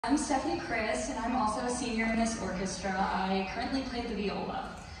I'm Stephanie Chris, and I'm also a senior in this orchestra. I currently play the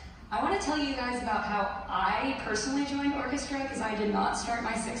viola. I want to tell you guys about how I personally joined orchestra because I did not start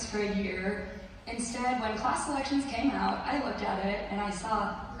my 6th grade year. Instead, when class selections came out, I looked at it and I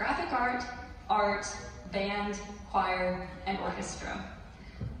saw graphic art, band, choir, and orchestra.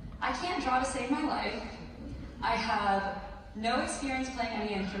 I can't draw to save my life. I have no experience playing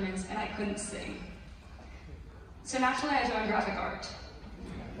any instruments, and I couldn't sing. So naturally, I joined graphic art.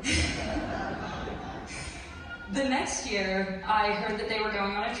 The next year, I heard that they were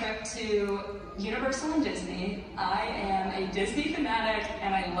going on a trip to Universal and Disney. I am a Disney fanatic,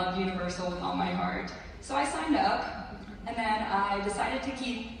 and I love Universal with all my heart. So I signed up, and then I decided to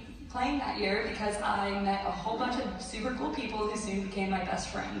keep playing that year because I met a whole bunch of super cool people who soon became my best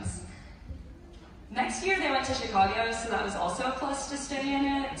friends. Next year, they went to Chicago, so that was also a plus to stay in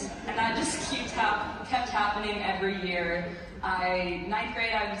it, and that just kept happening every year. 9th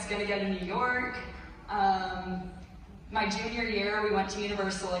grade, I was going to go to New York. My junior year, we went to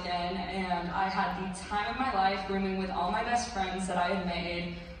Universal again, and I had the time of my life rooming with all my best friends that I had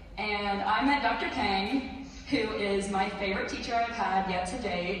made. And I met Dr. Kang, who is my favorite teacher I've had yet to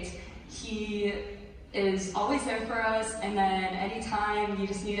date. He is always there for us, and then anytime you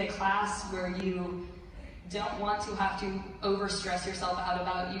just need a class where you don't want to have to overstress yourself out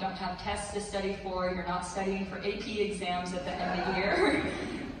about, you don't have tests to study for, you're not studying for AP exams at the end of the year,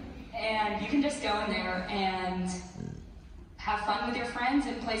 and you can just go in there and have fun with your friends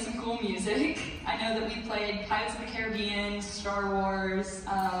and play some cool music. I know that we played Pirates of the Caribbean, Star Wars,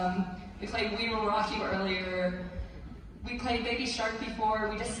 we played We Will Rock You earlier, we played Baby Shark before.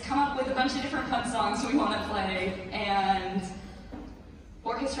 We just come up with a bunch of different fun songs we want to play, and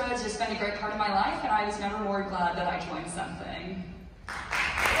orchestra has just been a great part of my life, and I was never more glad that I joined something.